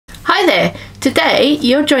Hi there! Today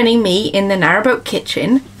you're joining me in the Narrowboat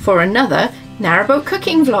kitchen for another Narrowboat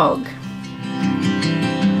cooking vlog.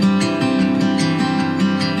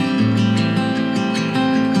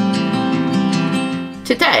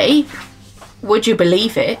 Today, would you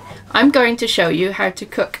believe it, I'm going to show you how to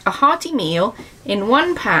cook a hearty meal in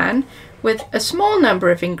one pan with a small number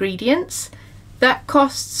of ingredients that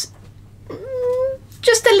costs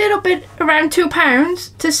just a little bit around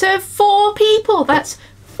 £2 to serve 4 people. That's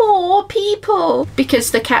 4 people, because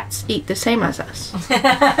the cats eat the same as us.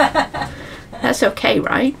 That's okay,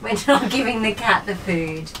 right? We're not giving the cat the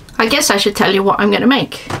food. I guess I should tell you what I'm going to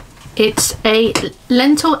make. It's a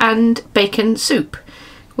lentil and bacon soup,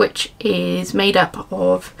 which is made up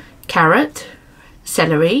of carrot,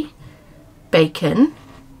 celery, bacon,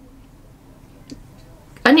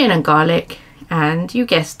 onion and garlic, and you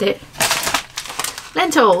guessed it,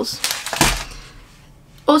 lentils.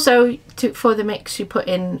 Also, for the mix, you put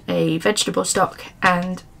in a vegetable stock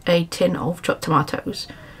and a tin of chopped tomatoes.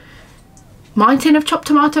 My tin of chopped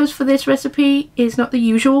tomatoes for this recipe is not the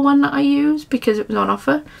usual one that I use because it was on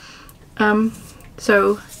offer.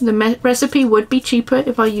 So the recipe would be cheaper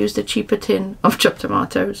if I used a cheaper tin of chopped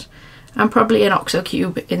tomatoes and probably an OXO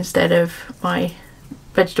cube instead of my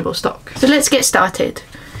vegetable stock. So let's get started.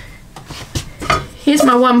 Here's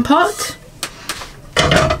my one pot.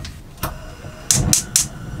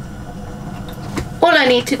 All I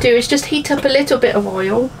need to do is just heat up a little bit of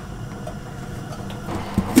oil.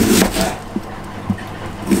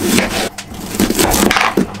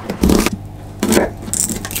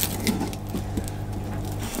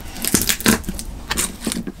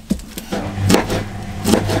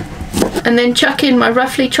 And then chuck in my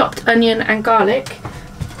roughly chopped onion and garlic.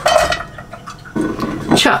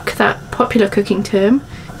 Chuck, that popular cooking term.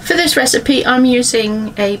 For this recipe I'm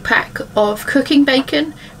using a pack of cooking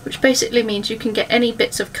bacon, which basically means you can get any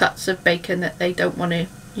bits of cuts of bacon that they don't want to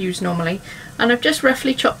use normally. And I've just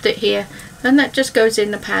roughly chopped it here, and that just goes in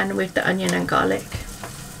the pan with the onion and garlic.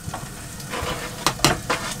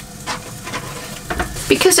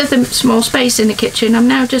 Because of the small space in the kitchen, I'm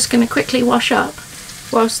now just going to quickly wash up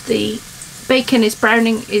whilst the bacon is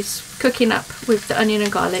cooking up with the onion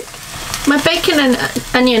and garlic. My bacon and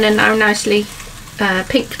onion are now nicely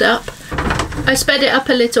pinked up. I sped it up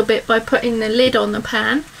a little bit by putting the lid on the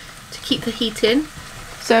pan to keep the heat in.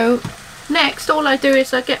 So next all I do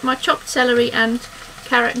is I get my chopped celery and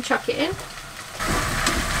carrot and chuck it in.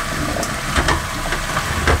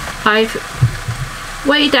 I've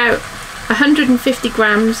weighed out 150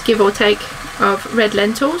 grams give or take of red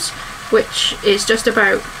lentils, which is just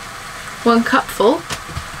about 1 cupful.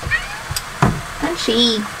 And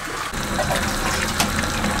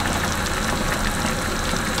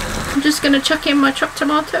I'm just going to chuck in my chopped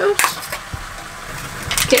tomatoes,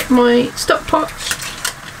 get my stock pot,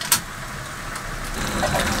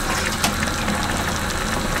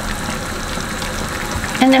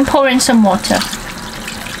 and then pour in some water.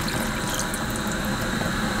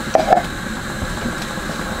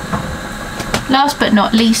 Last but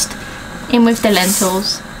not least, in with the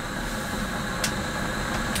lentils.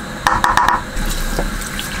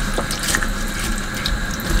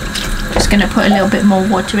 Going to put a little bit more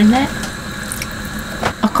water in there.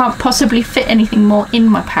 I can't possibly fit anything more in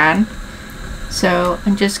my pan, so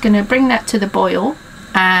I'm just going to bring that to the boil,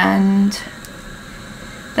 and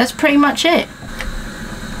that's pretty much it.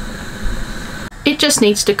 It just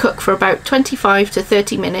needs to cook for about 25 to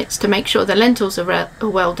 30 minutes to make sure the lentils are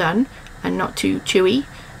well done and not too chewy,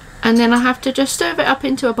 and then I have to just serve it up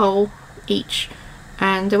into a bowl each,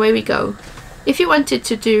 and away we go. If you wanted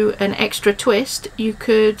to do an extra twist, you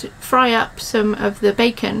could fry up some of the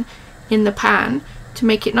bacon in the pan to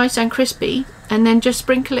make it nice and crispy, and then just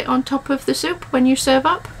sprinkle it on top of the soup when you serve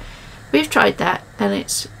up. We've tried that and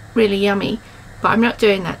it's really yummy, but I'm not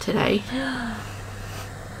doing that today.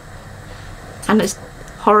 Anna's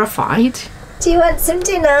horrified. Do you want some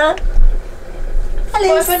dinner?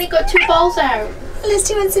 Alice? Oh, I've only got 2 bowls out. Alice,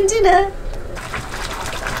 do you want some dinner?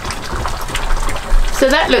 So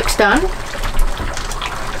that looks done.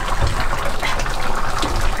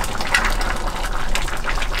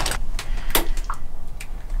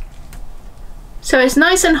 So it's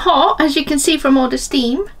nice and hot, as you can see from all the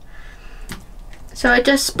steam. So I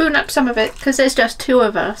just spoon up some of it because there's just 2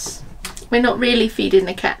 of us. We're not really feeding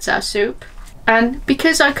the cats our soup. And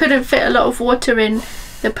because I couldn't fit a lot of water in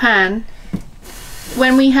the pan,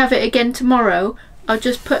 when we have it again tomorrow, I'll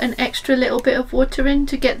just put an extra little bit of water in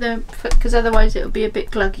to get the, because otherwise it'll be a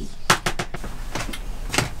bit gluggy.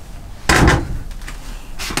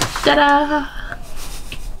 Ta-da!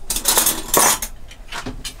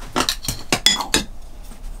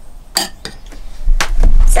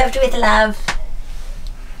 Served with love.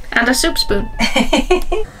 And a soup spoon.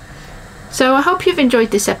 So I hope you've enjoyed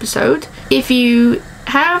this episode. If you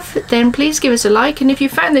have, then please give us a like, and if you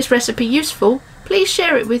found this recipe useful, please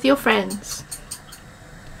share it with your friends.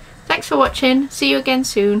 Thanks for watching. See you again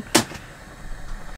soon.